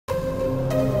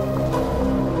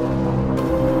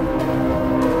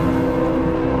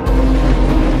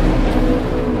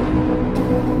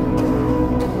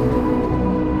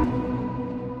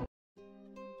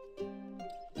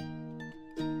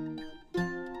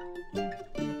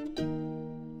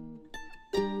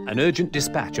An urgent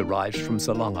dispatch arrives from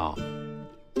Sir Longarm.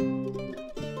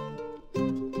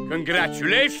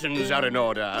 Congratulations are in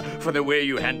order for the way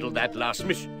you handled that last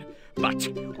mission. But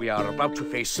we are about to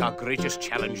face our greatest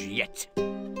challenge yet.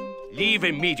 Leave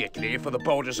immediately for the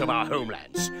borders of our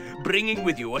homelands, bringing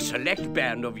with you a select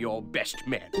band of your best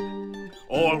men.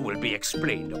 All will be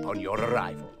explained upon your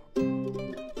arrival.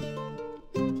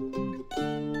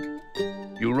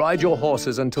 You ride your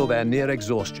horses until they're near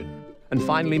exhaustion, and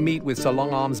finally meet with Sir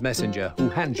Longarm's messenger, who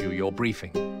hands you your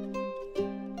briefing.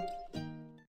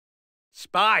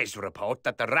 Spies report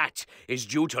that the rat is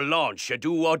due to launch a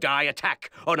do-or-die attack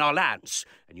on our lands,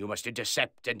 and you must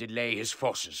intercept and delay his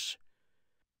forces.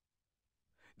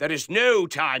 There is no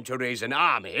time to raise an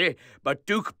army, but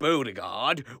Duke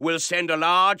Beauregard will send a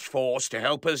large force to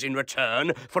help us in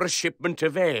return for a shipment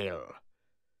of ale.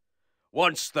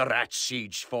 Once the rat's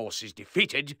siege force is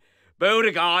defeated,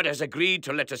 Beauregard has agreed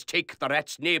to let us take the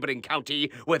rat's neighboring county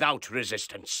without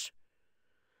resistance.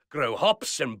 Grow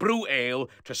hops and brew ale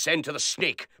to send to the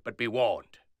snake, but be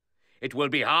warned. It will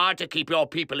be hard to keep your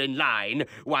people in line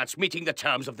whilst meeting the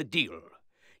terms of the deal.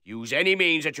 Use any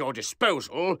means at your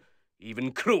disposal,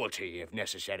 even cruelty if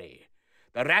necessary.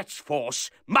 The rat's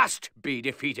force must be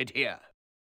defeated here.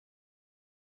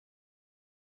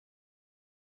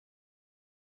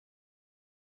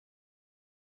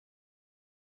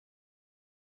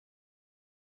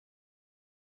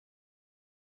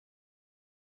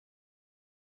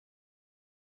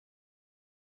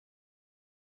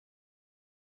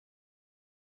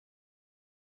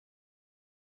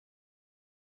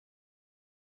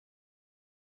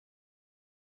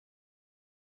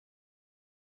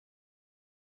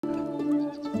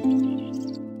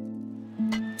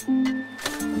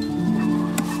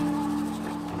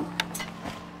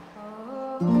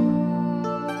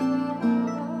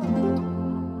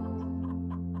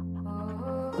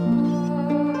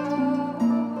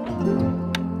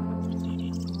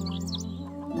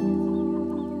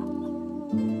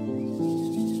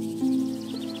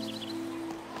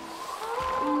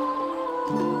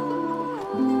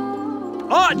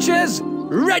 Archers,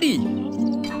 ready!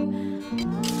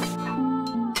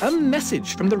 A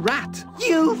message from the rat.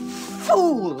 You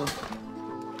fool!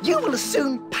 You will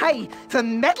soon pay for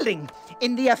meddling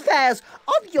in the affairs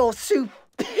of your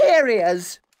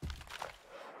superiors.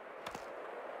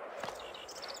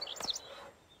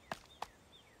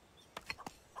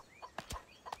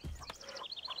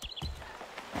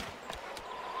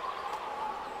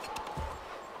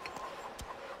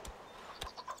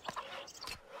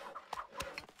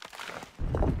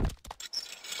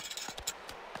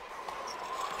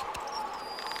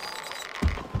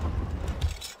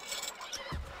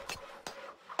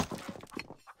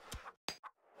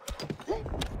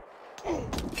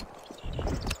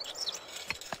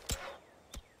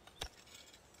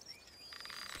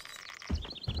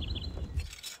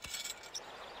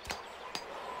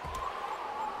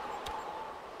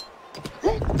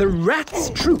 The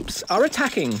rat's troops are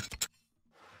attacking.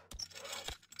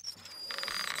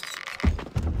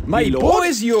 My bow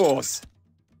is yours.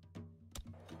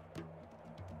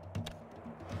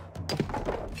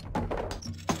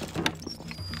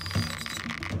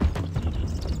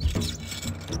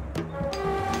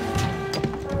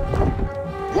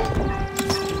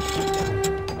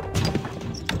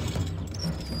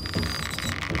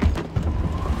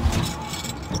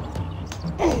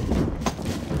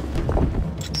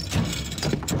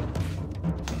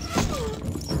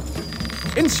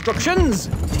 Instructions!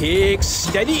 Take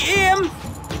steady aim!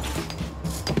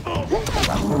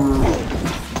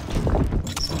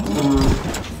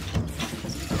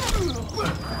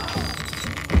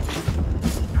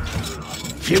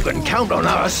 You can count on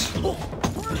us.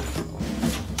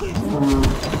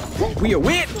 We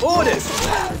await orders.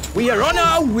 We are on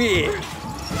our way.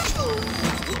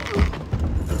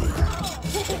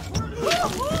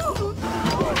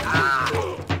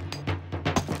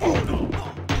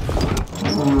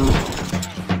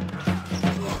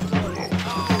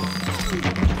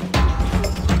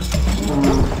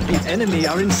 The enemy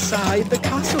are inside the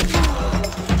castle.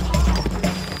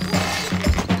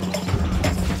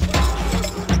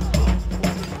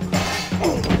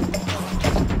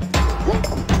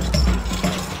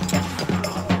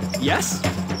 Yes?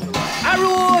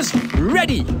 Arrows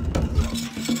ready!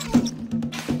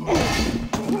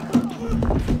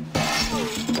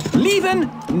 Leaving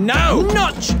now!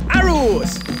 Notch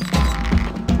arrows!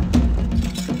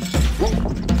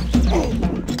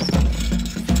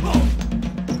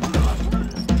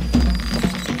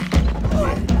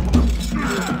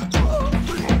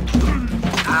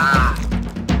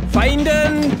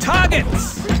 Finding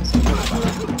targets!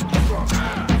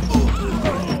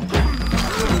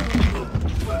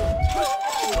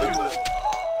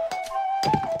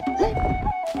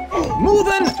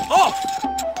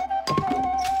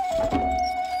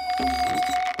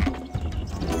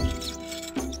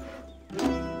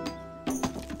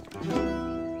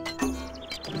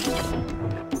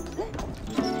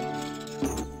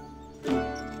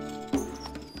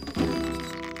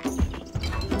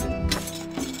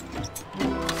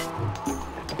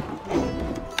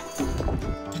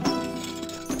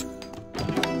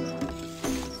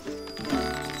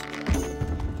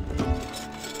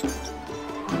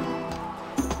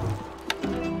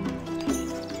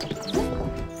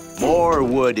 More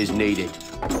wood is needed.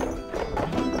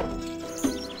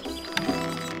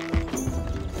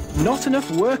 Not enough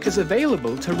workers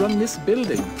available to run this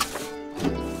building.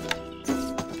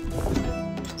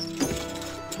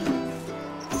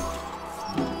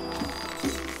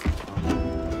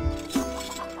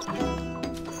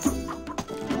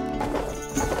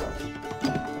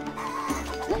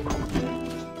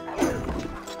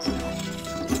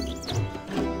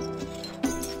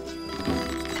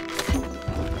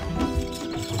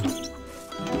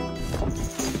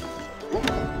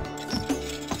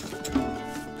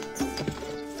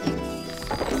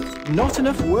 Not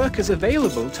enough workers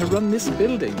available to run this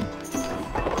building.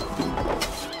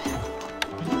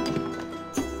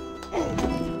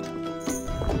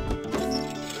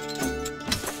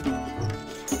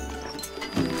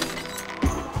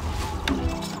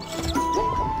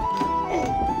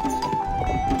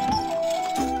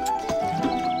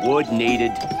 Wood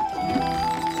needed.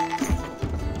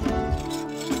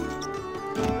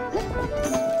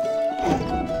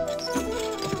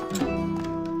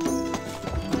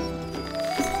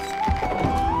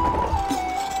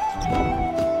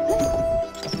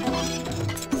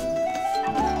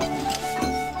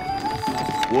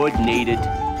 Wood needed.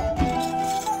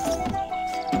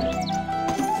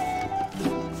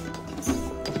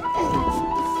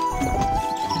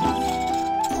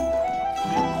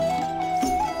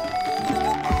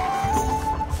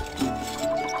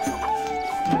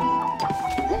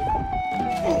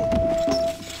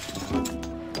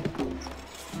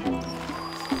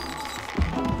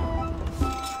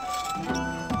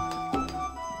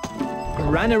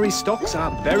 Granary stocks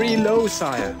are very low,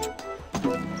 sire.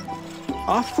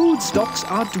 Our food stocks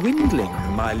are dwindling,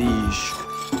 my liege.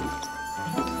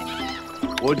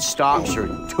 Wood stocks are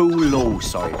too low,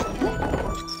 sire.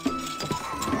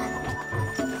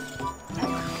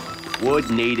 Wood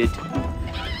needed.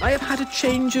 I have had a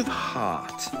change of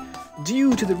heart.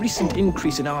 Due to the recent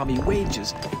increase in army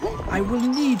wages, I will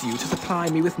need you to supply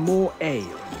me with more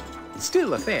ale.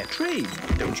 Still a fair trade,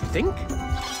 don't you think?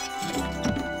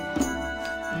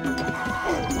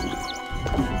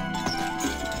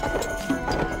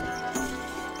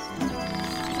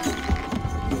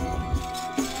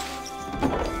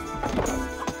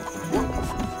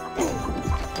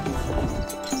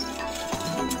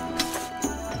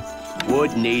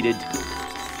 Wood needed.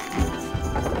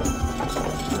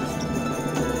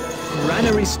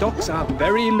 Granary stocks are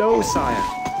very low, sire.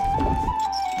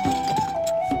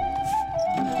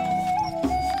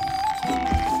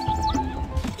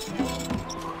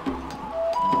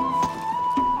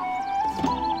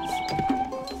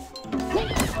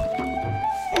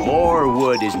 More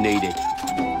wood is needed.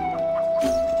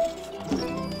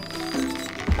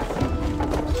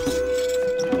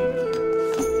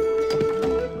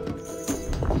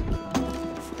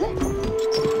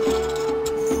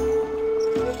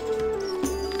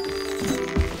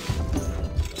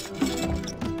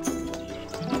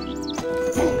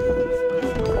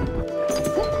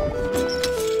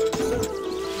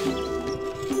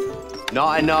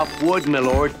 Not enough wood, my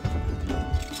lord.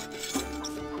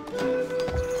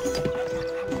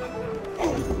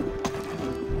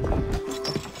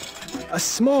 A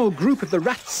small group of the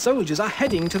rat soldiers are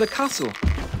heading to the castle.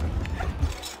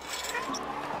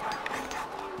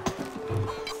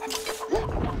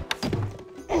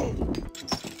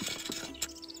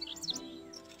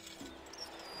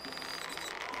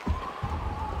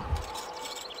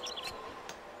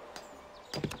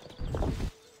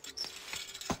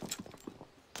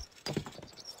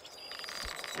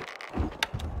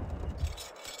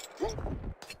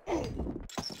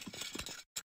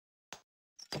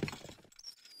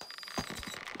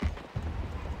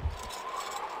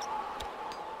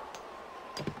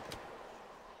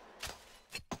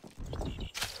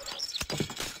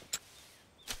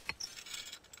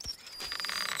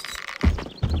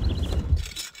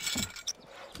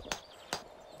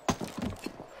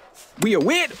 We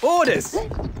await orders!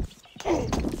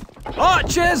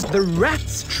 Archers, the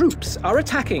rats' troops are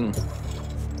attacking.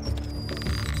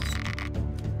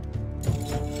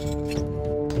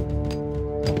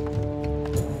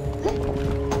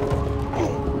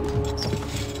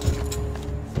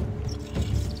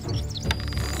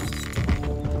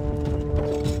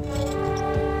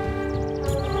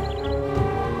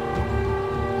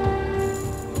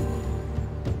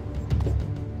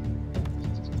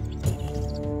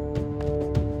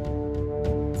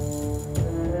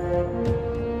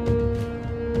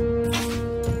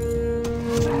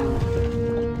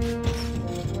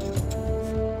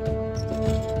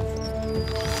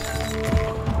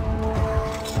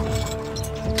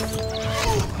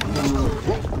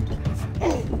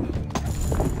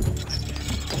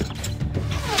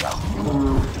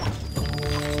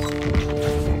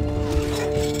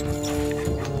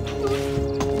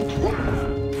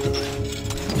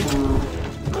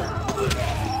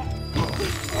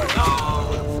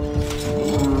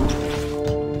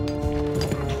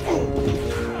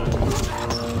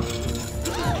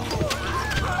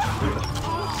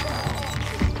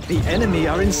 The enemy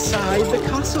are inside the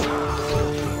castle.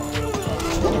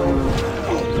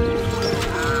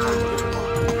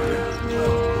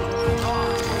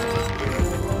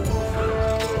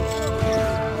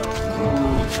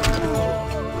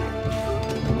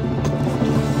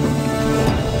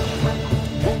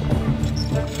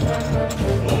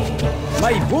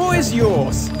 My bow is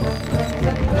yours.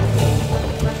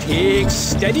 Take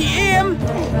steady aim.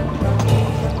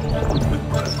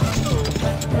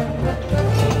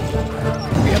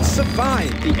 We have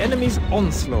survived the enemy's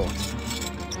onslaught.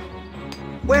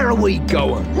 Where are we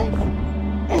going?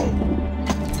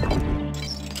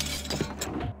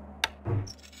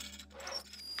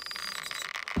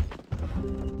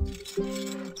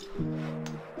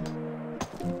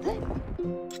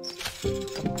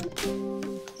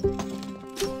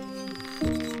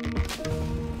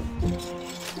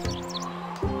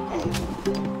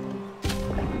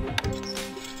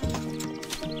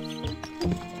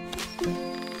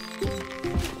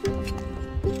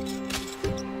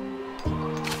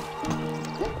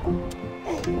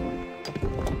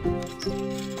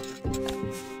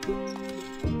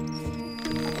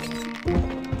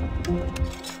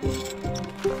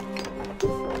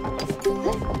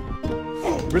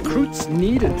 Recruits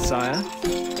needed, sire.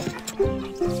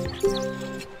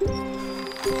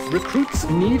 Recruits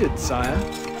needed, sire.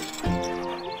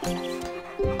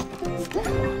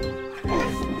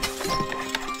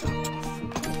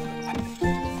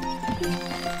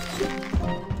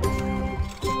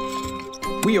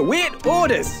 We await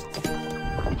orders.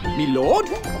 Me lord?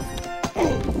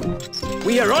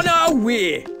 We are on our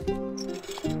way.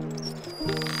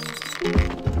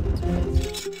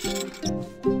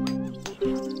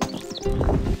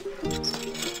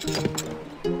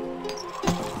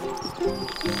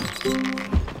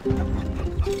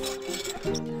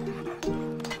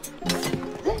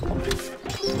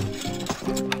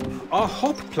 Our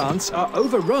hop plants are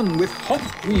overrun with hop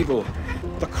weevil.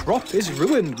 The crop is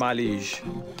ruined, my liege.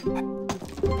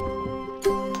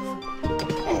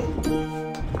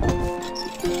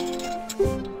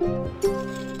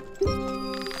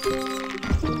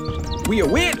 We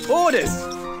await orders.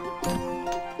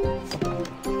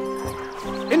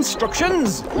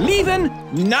 Instructions, leaving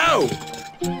now.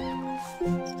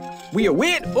 We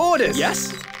await orders.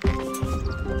 Yes?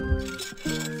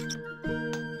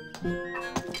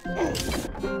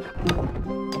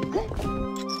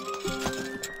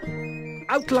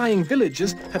 Outlying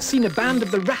villagers have seen a band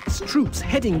of the rats' troops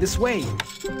heading this way.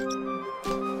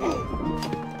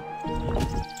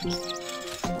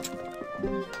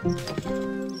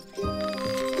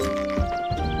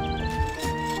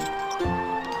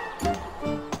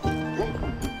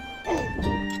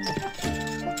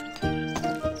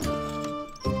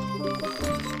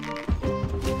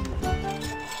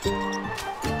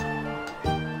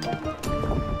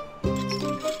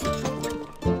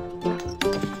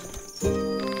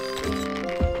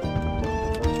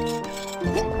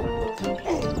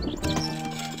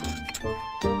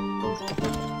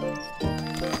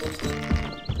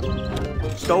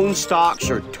 Stone stalks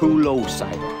are too low,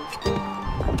 sire.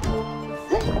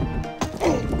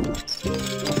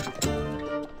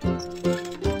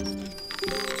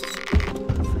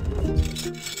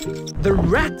 The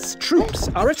rats' troops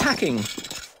are attacking.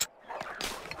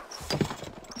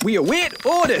 We await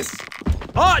orders.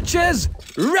 Archers,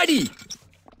 ready.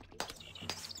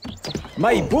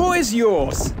 My bow is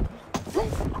yours.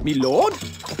 Me lord,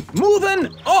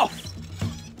 moving off.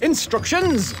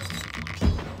 Instructions.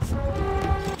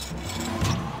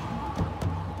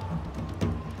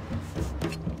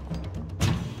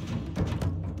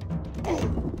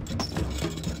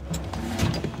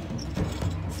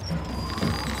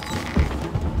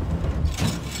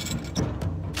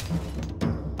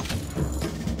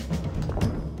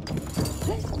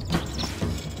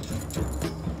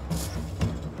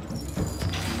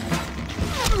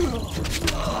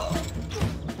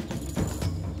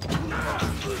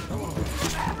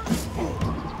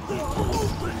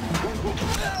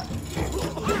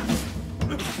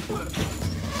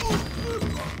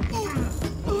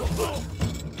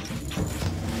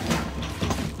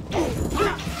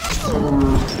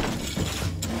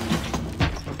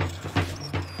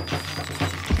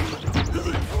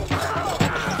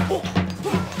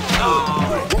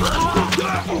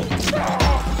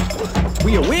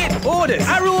 We await orders.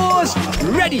 Arrows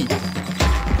ready.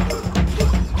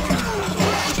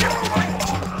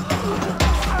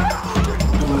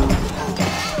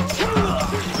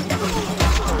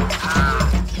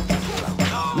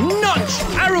 Notch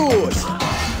arrows.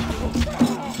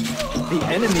 The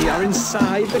enemy are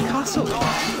inside the castle.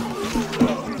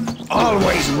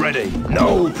 Always ready,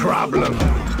 no problem.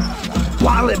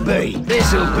 What'll it be?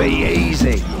 This'll be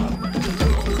easy.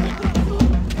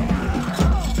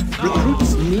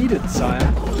 Recruits needed,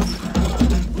 sire.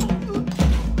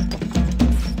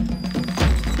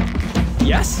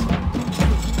 Yes?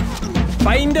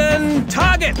 Finding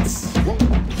targets!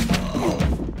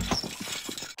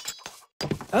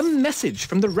 A message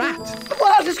from the rat. The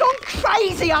world has gone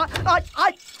crazy.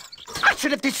 I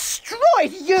should have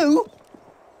destroyed you.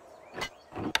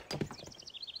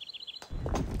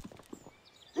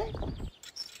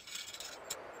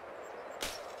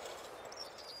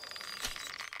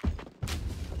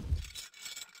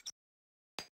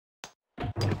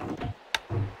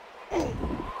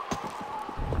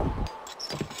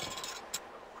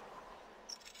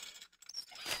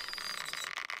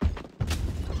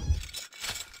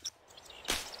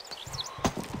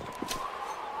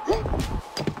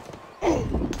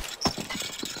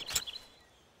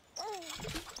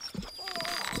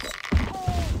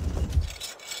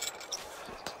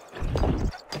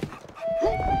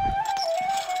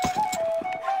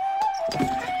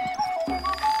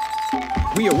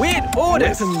 We await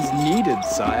orders. Weapons needed,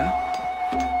 sire.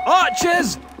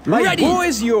 Archers, ready. My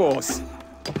boy's yours.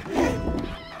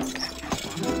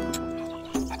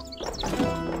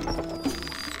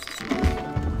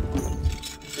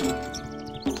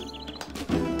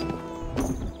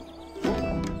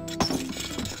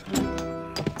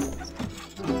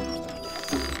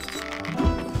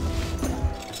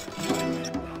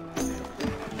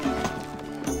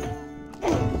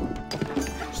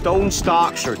 Stone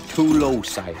stalks are too low,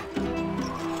 sire.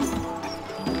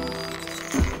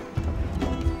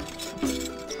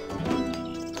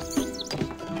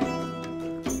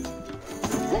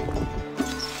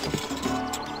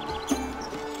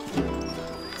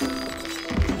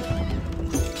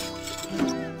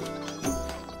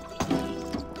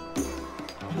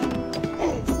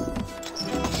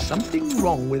 Something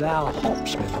wrong with our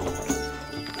hops, my lord.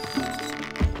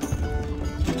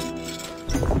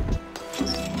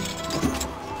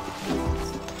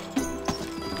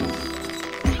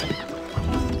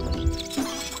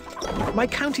 My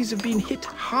counties have been hit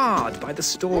hard by the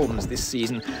storms this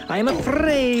season. I am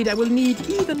afraid I will need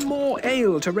even more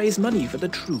ale to raise money for the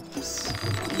troops.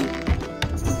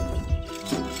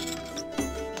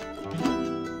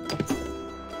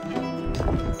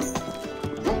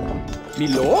 Me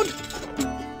lord?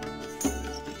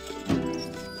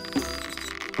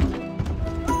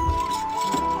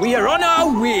 We are on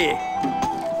our way.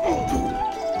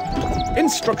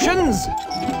 Instructions.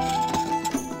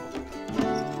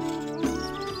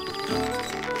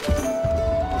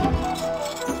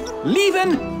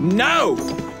 Leaving now!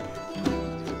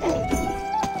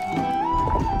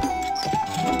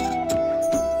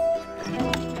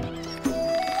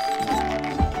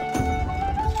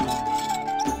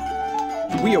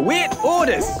 We await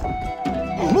orders!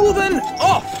 Moving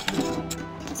off!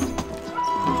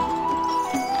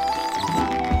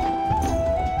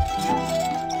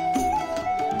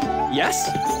 Yes?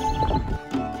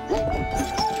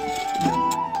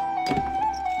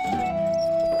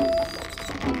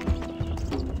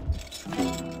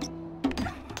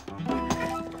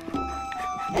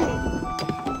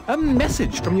 A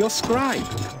message from your scribe.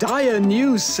 Dire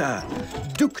news, sir.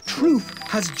 Duke Truth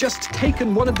has just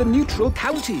taken one of the neutral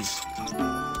counties.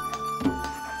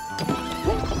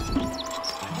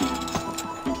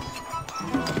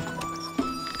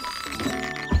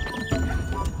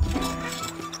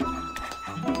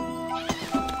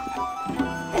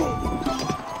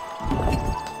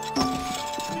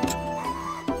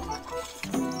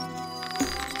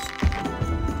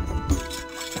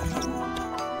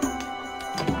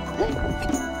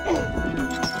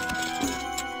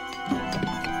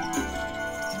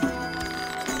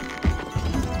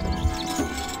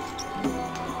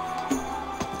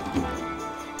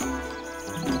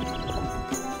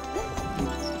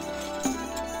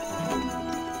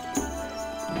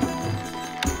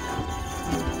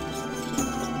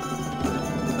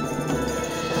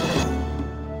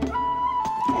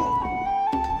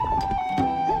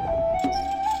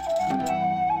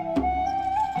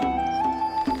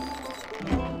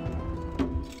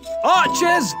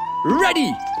 Archers,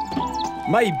 ready!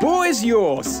 My boy's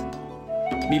yours.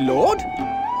 Me lord?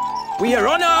 We are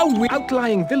on our way.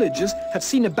 Outlying villagers have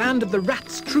seen a band of the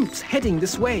Rat's troops heading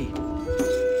this way.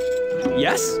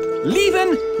 Yes?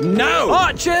 Leaving now!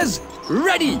 Archers,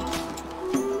 ready!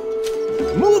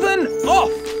 Moving off!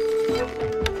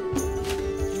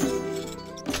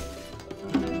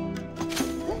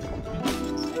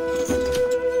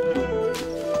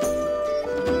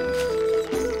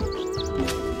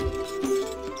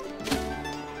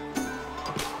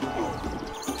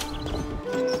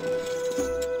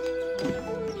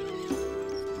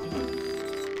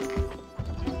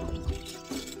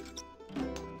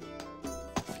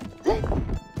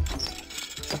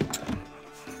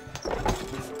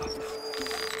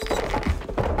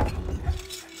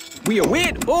 We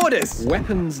await orders!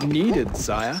 Weapons needed,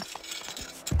 sire.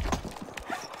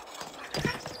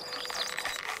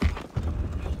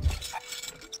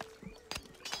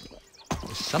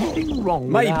 There's something wrong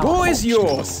with My our bow is horse,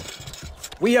 yours.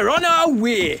 We are on our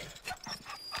way.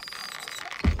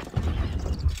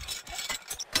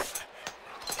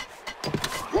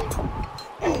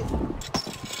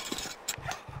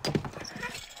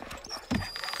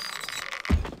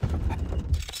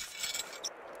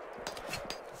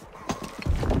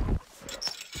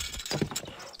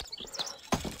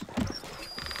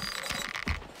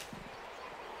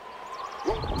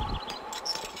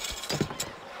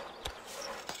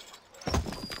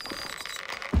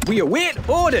 We await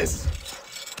orders!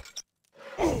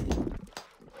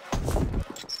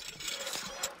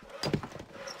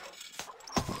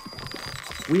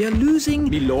 We are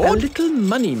losing a little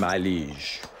money, my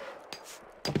liege.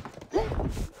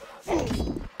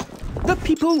 The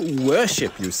people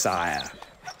worship you, sire.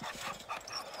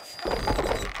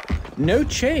 No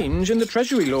change in the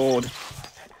treasury, lord.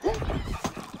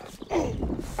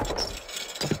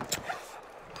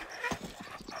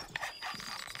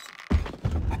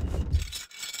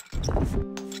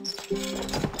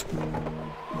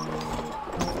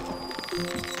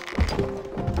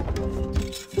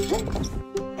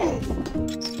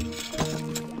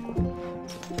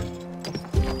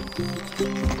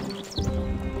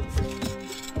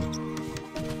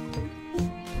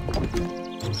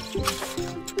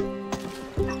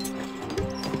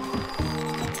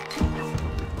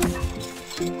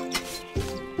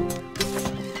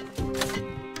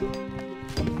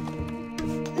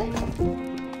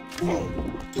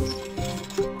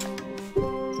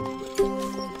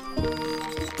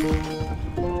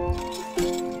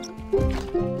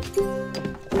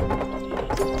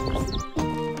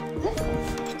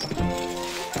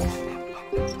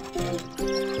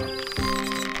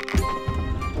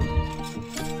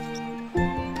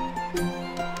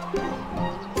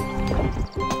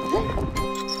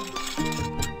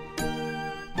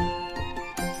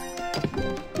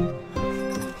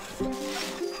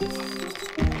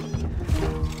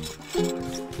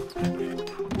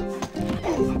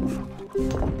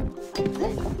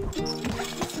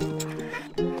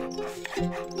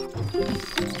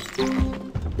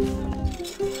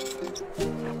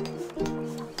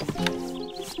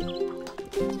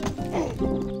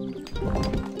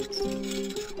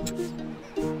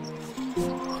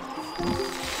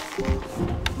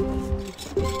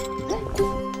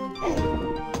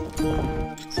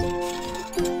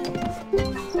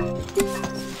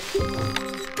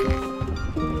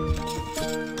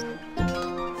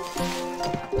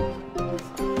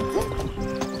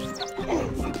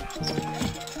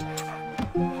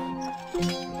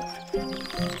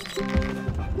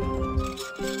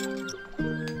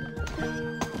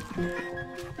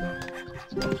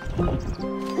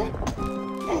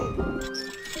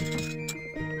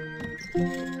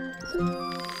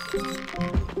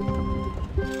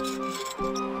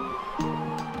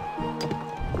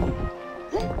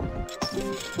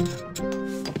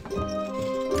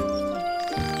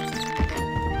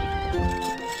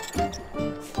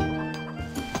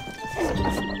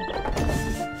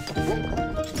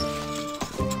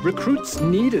 Recruits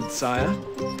needed, sire.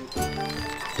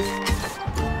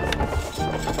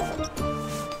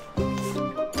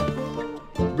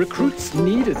 Recruits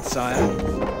needed, sire.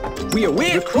 We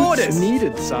await orders!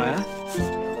 Needed, sire.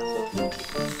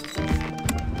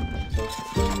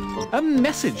 A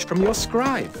message from your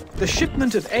scribe. The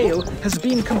shipment of ale has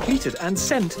been completed and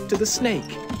sent to the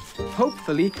snake.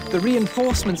 Hopefully, the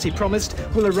reinforcements he promised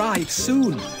will arrive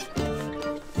soon.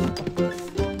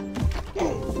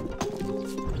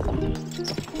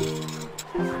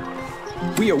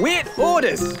 We await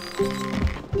orders!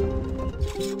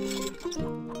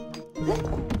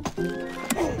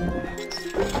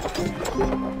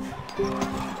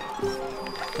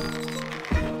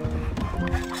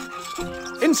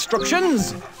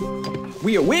 Instructions!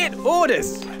 We await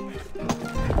orders!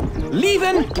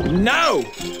 Leaving now!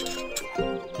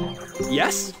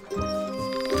 Yes?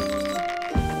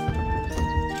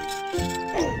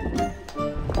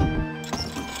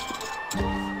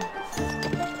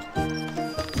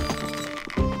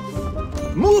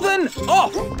 Moving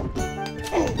off!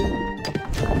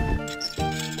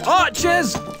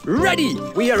 Archers, ready!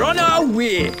 We are on our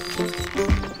way!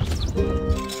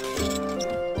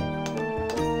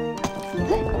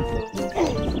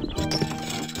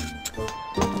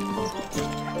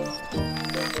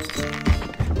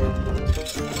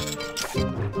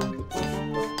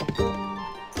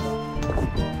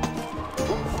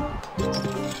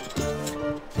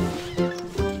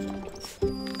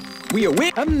 We We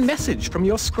await a message from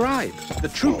your scribe. The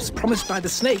troops promised by the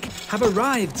snake have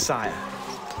arrived, sire.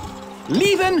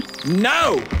 Leaving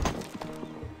now!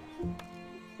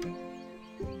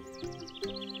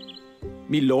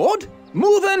 Me lord,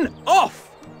 moving off!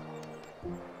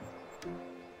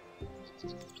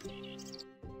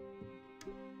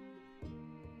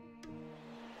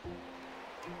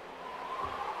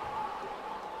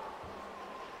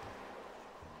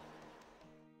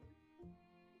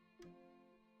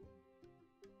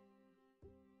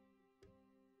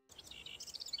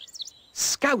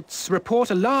 Scouts report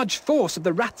a large force of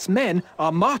the rat's men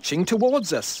are marching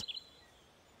towards us.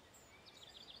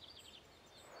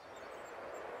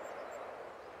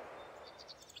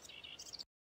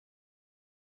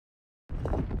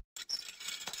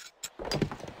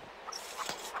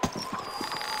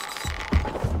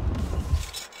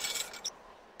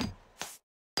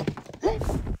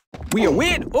 We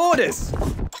await orders!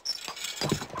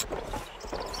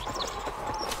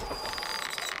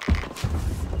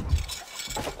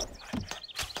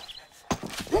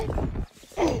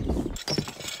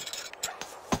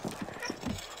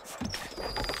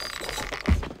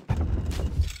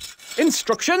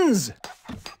 Instructions!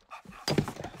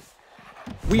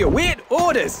 We await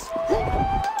orders!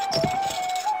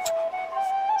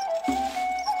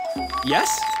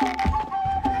 Yes?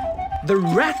 The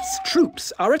rats'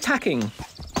 troops are attacking.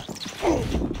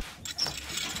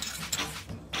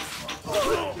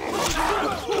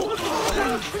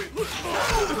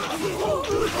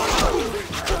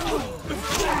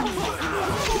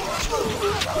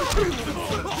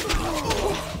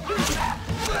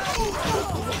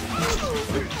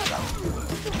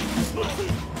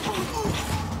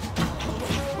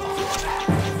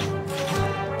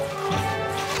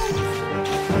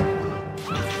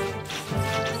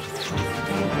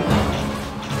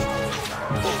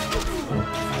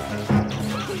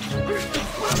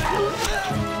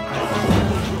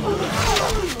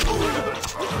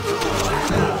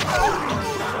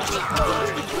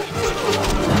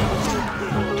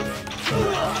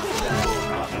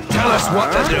 Tell us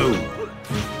what to do.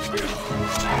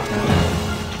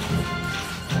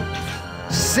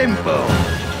 Simple.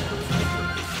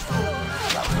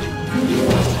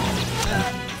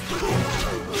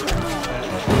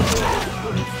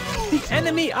 The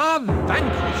enemy are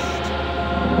vanquished.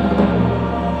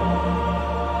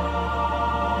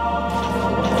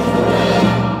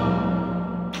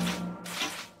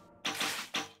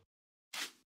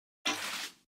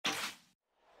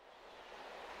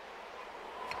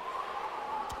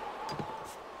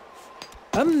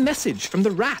 A message from the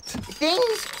rat.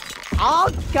 Things are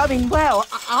going well,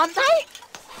 aren't they?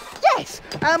 Yes.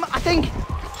 I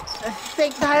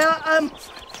think they are.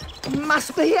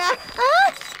 Must be.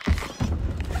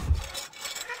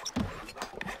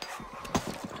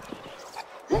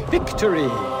 Victory!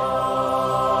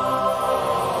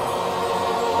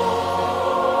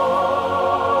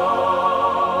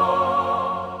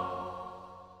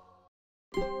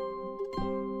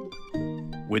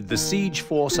 With the siege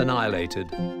force annihilated,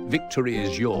 victory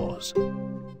is yours.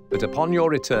 But upon your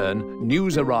return,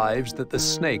 news arrives that the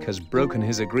snake has broken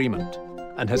his agreement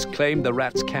and has claimed the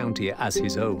Rats' County as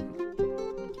his own.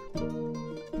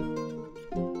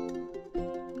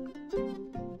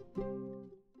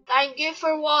 Thank you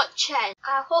for watching.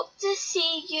 I hope to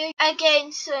see you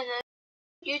again soon.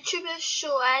 YouTube is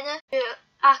showing you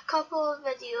a couple of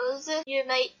videos you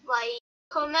might like.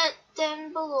 Comment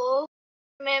down below.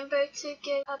 Remember to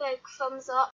give a big thumbs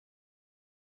up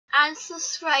and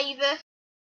subscribe.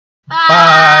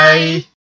 Bye!